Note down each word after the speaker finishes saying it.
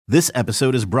This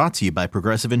episode is brought to you by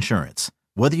Progressive Insurance.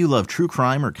 Whether you love true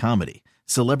crime or comedy,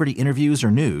 celebrity interviews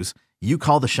or news, you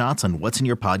call the shots on what's in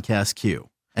your podcast queue.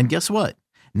 And guess what?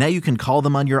 Now you can call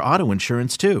them on your auto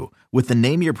insurance too with the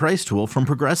Name Your Price tool from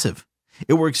Progressive.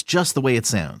 It works just the way it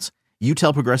sounds. You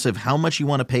tell Progressive how much you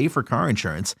want to pay for car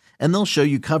insurance, and they'll show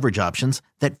you coverage options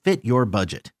that fit your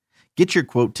budget. Get your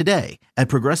quote today at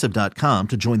Progressive.com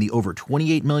to join the over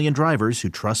 28 million drivers who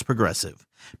trust Progressive.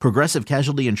 Progressive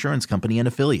Casualty Insurance Company and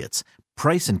Affiliates.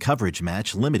 Price and coverage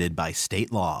match limited by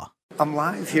state law. I'm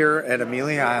live here at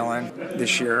Amelia Island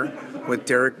this year with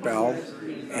Derek Bell,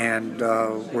 and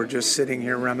we're just sitting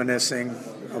here reminiscing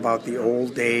about the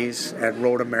old days at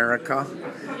Road America.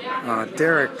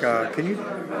 Derek, can you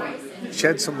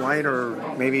shed some light or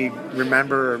maybe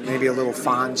remember maybe a little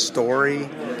fond story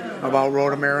about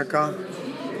Road America?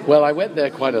 Well, I went there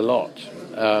quite a lot.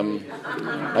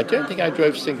 I don't think I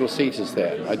drove single-seaters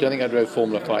there. I don't think I drove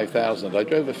Formula 5000. I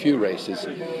drove a few races.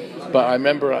 But I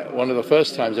remember one of the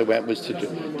first times I went was to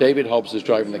David Hobbs was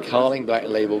driving the Carling Black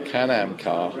Label Can-Am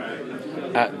car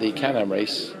at the Can-Am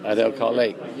race at Elkhart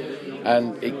Lake.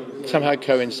 And it somehow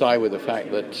coincided with the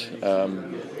fact that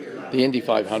the Indy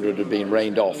 500 had been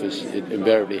rained off, as it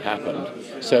invariably happened.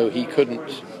 So he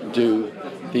couldn't do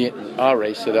our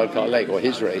race at Elkhart Lake, or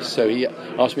his race, so he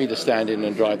asked me to stand in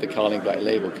and drive the Carling Black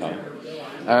Label car.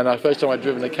 And the first time I'd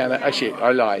driven the Can-Am, actually,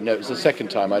 I lie, no, it was the second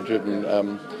time I'd driven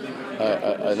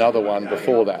another one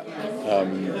before that,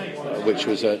 which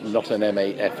was not an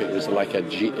M8F, it was like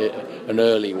an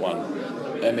early one,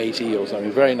 M8E or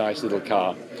something, very nice little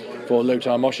car for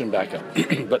Lothar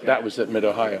Moschenbacher, but that was at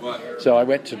Mid-Ohio. So I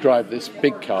went to drive this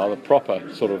big car, the proper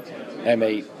sort of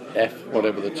M8F,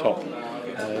 whatever the top,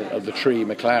 of the tree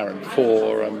McLaren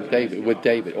for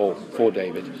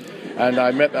David. And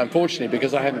I met, unfortunately,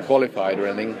 because I hadn't qualified or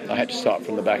anything, I had to start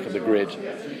from the back of the grid.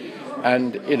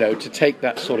 And, you know, to take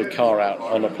that sort of car out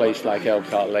on a place like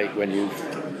Elkhart Lake when you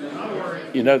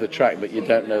know the track but you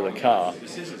don't know the car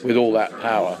with all that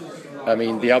power. I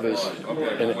mean, the others,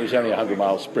 and it was only a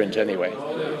 100-mile sprint anyway,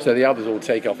 so the others all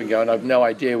take off and go, and I've no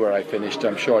idea where I finished.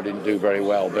 I'm sure I didn't do very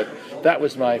well, but that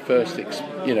was my first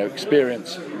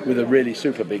experience with a really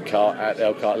super big car at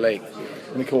Elkhart Lake.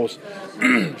 And of course,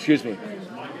 excuse me,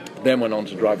 then went on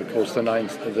to drive, of course, the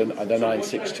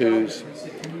 962s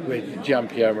with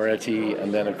Giampiero Moretti,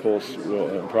 and then, of course,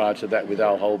 prior to that with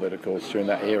Al Holbert, of course, during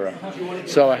that era.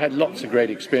 So I had lots of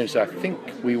great experience. I think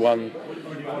we won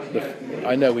the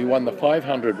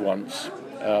 500 once,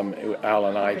 Al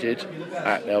and I did,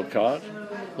 at Elkhart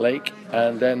Lake,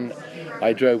 and then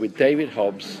I drove with David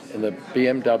Hobbs in the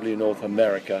BMW North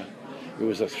America. It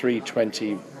was a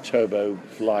 320 Turbo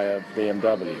Flyer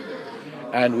BMW,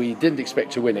 and we didn't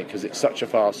expect to win it because it's such a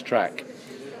fast track.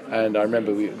 And I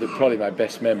remember probably my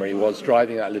best memory was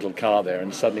driving that little car there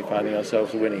and suddenly finding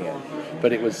ourselves winning it.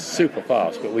 But it was super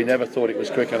fast, but we never thought it was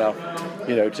quick enough,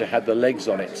 to have the legs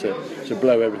on it to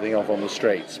blow everything off on the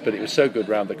straights. But it was so good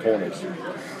round the corners.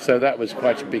 So that was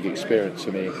quite a big experience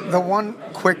for me. The one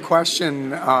quick question,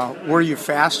 were you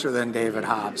faster than David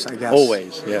Hobbs, I guess?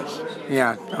 Always, yes.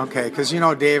 Yeah, okay, because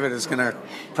David is going to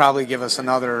probably give us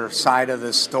another side of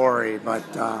this story, but...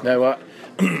 No,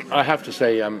 I have to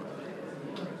say...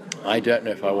 I don't know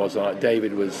if I was or not.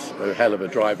 David was a hell of a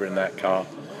driver in that car.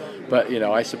 But,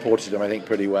 I supported him, I think,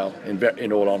 pretty well,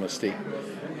 in all honesty.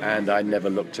 And I never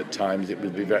looked at times. It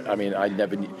would be very... I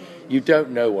never knew... You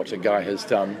don't know what a guy has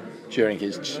done during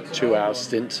his 2-hour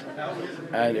stint.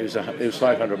 And it was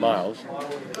 500 miles.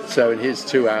 So in his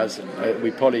 2 hours,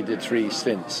 we probably did 3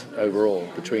 stints overall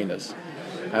between us.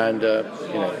 And,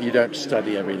 you don't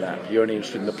study every lap. You're only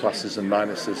interested in the pluses and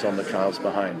minuses on the cars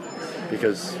behind,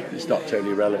 because it's not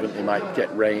totally relevant. You might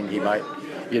get rain, you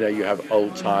have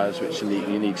old tyres which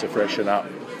you need to freshen up.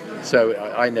 So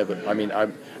I'm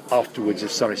afterwards,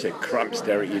 if somebody said, "Crumps,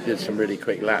 Derek, you did some really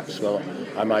quick laps," well,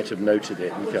 I might have noted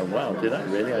it and go, "Wow, did I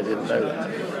really? I didn't know that."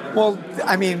 Well,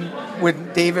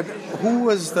 with David, who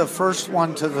was the first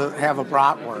one to have a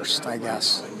bratwurst, I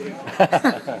guess?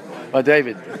 Well,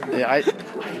 David,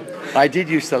 I did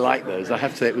used to like those. I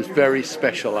have to say it was very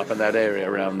special up in that area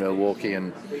around Milwaukee,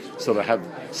 and sort of have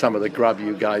some of the grub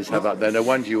you guys have up there. No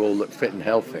wonder you all look fit and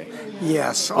healthy.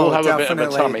 Yes, all have definitely. A bit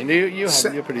of a tummy.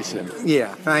 You're pretty slim.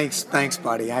 Yeah, thanks,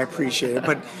 buddy. I appreciate it.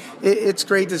 But it's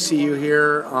great to see you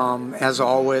here. As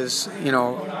always,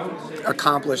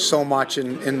 accomplished so much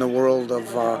in the world of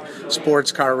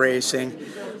sports car racing.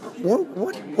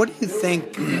 What do you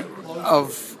think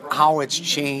of how it's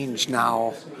changed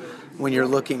now? When you're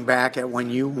looking back at when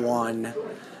you won,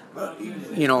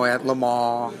 at Le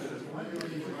Mans.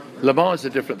 Le Mans is a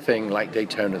different thing, like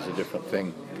Daytona is a different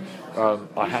thing.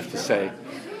 I have to say,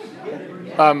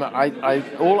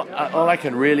 All I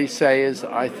can really say is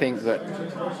I think that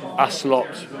us lot,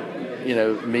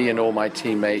 me and all my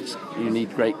teammates, you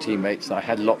need great teammates. I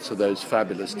had lots of those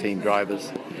fabulous team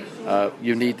drivers.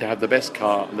 You need to have the best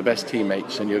car and the best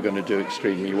teammates, and you're going to do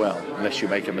extremely well, unless you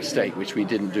make a mistake, which we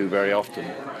didn't do very often.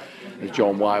 As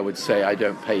John Wyer would say, I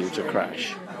don't pay you to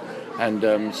crash. And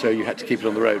so you had to keep it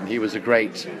on the road. And he was a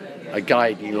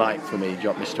guiding light for me.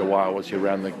 Mr. Wyer was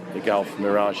around the Gulf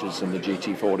Mirages and the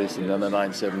GT40s and then the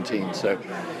 917. So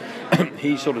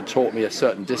he sort of taught me a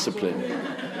certain discipline.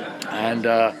 And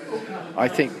I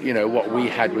think, what we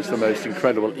had was the most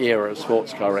incredible era of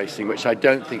sports car racing, which I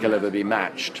don't think will ever be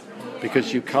matched,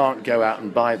 because you can't go out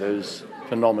and buy those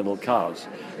phenomenal cars.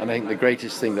 And I think the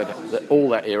greatest thing that all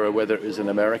that era, whether it was in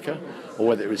America or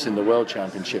whether it was in the World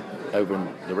Championship over in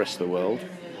the rest of the world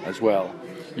as well,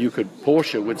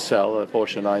 Porsche would sell a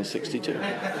Porsche 962,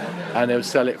 and they would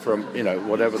sell it from,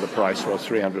 whatever the price was,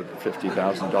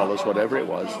 $350,000, whatever it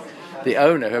was. The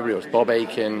owner, whoever it was, Bob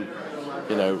Aiken,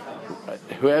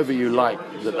 whoever you like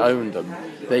that owned them,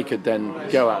 they could then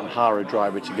go out and hire a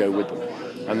driver to go with them.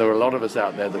 And there were a lot of us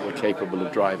out there that were capable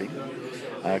of driving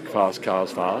fast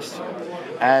cars fast.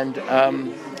 And,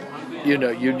 you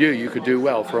knew you could do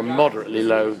well for a moderately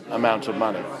low amount of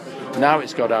money. Now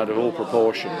it's got out of all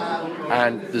proportion.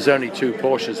 And there's only 2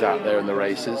 Porsches out there in the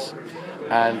races.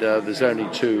 And there's only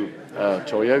 2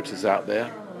 Toyotas out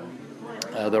there.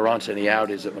 There aren't any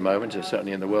Audis at the moment,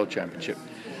 certainly in the World Championship.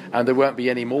 And there won't be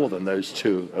any more than those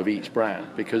 2 of each brand,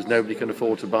 because nobody can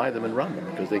afford to buy them and run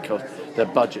them, because their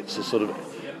budgets are sort of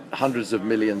hundreds of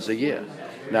millions a year.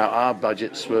 Now our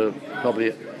budgets were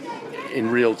probably, in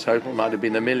real total, might have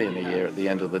been $1 million a year at the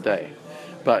end of the day.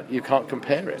 But you can't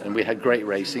compare it. And we had great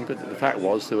racing, but the fact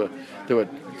was there were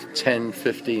 10,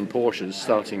 15 Porsches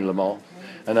starting Le Mans,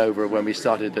 and over when we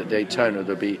started at Daytona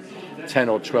there'd be 10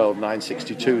 or 12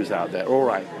 962s out there. All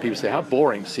right, people say how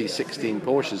boring to see 16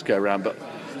 Porsches go around, but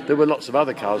there were lots of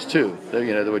other cars too.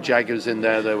 There were Jaguars in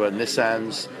there were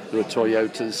Nissans, there were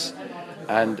Toyotas,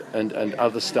 and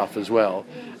other stuff as well,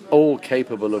 all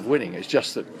capable of winning. It's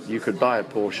just that you could buy a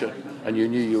Porsche and you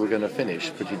knew you were going to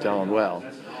finish pretty darn well.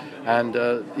 And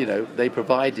they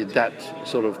provided that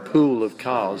sort of pool of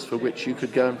cars for which you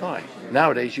could go and buy.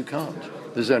 Nowadays you can't.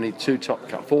 There's only 4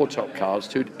 top cars,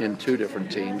 2 in 2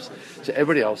 different teams, so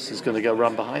everybody else is going to go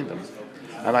run behind them.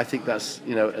 And I think that's,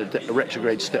 a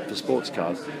retrograde step for sports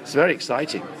cars. It's very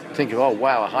exciting. Think of, oh,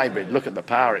 wow, a hybrid. Look at the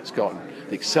power it's got,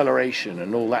 the acceleration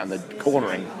and all that, and the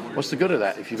cornering. What's the good of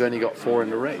that if you've only got 4 in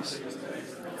the race?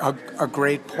 A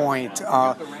great point.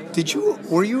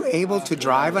 Were you able to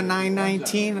drive a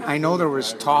 919? I know there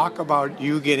was talk about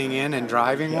you getting in and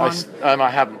driving one. I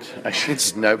haven't.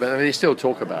 No, but they still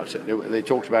talk about it. They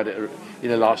talked about it,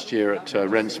 last year at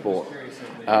Rennsport.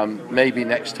 Maybe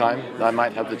next time I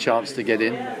might have the chance to get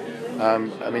in.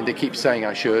 They keep saying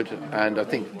I should, and I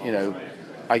think,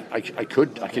 I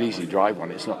could easily drive one.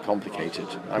 It's not complicated.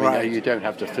 Right. You don't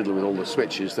have to fiddle with all the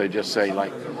switches. They just say,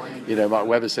 like, Mark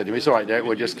Webber said to me, it's all right, Derek,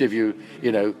 we'll just give you,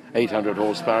 800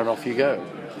 horsepower and off you go.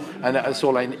 And that's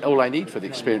all I need for the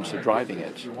experience of driving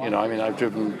it. I've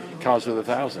driven cars with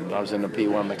 1,000. I was in a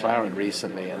P1 McLaren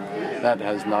recently, and that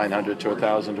has 900 to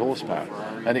 1,000 horsepower.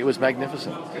 And it was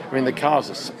magnificent. The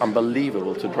cars are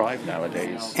unbelievable to drive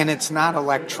nowadays. And it's not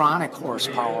electronic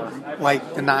horsepower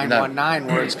like the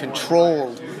 919, where it's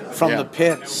controlled from the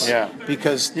pits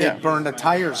because it burned the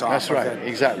tires off. That's right,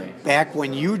 exactly. Back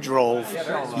when you drove,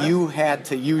 you had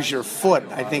to use your foot.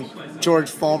 I think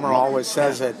George Fomer always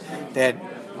says it, that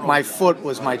my foot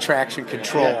was my traction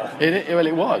control. Yeah,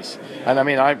 it was. And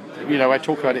I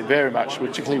talk about it very much,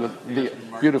 particularly with the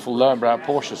beautiful Löwenbräu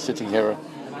Porsche sitting here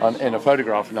in a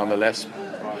photograph nonetheless.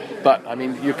 But,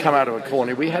 you come out of a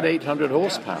corner, we had 800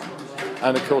 horsepower.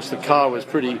 And, of course, the car was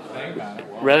pretty,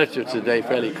 relative to today,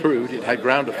 fairly crude. It had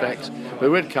ground effects. But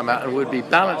we'd come out and we'd be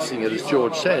balancing it, as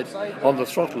George said, on the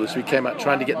throttle as we came out,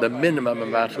 trying to get the minimum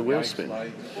amount of wheel spin.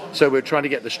 So we're trying to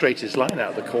get the straightest line out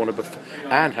of the corner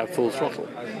and have full throttle.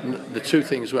 The 2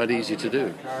 things weren't easy to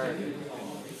do.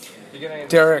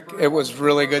 Derek, it was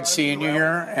really good seeing you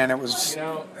here, and it was,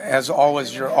 as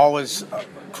always, you're always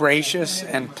gracious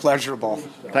and pleasurable.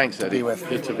 Thanks, Eddie. To be with.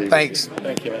 Good to be Thanks. with you.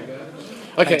 Thank you, man.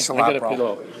 Okay, thanks a lot,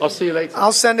 bro. I'll see you later.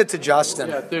 I'll send it to Justin.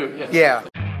 Yeah, do. Yeah.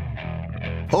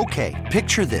 Okay,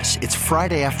 picture this. It's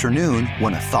Friday afternoon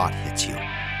when a thought hits you.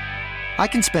 I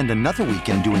can spend another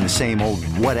weekend doing the same old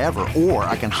whatever, or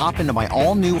I can hop into my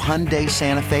all-new Hyundai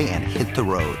Santa Fe and hit the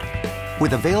road.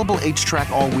 With available H-Track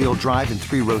all-wheel drive and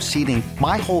 3-row seating,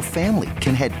 my whole family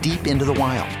can head deep into the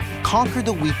wild. Conquer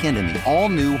the weekend in the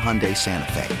all-new Hyundai Santa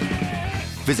Fe.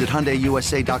 Visit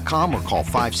HyundaiUSA.com or call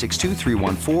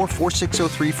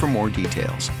 562-314-4603 for more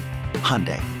details.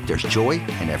 Hyundai, there's joy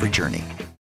in every journey.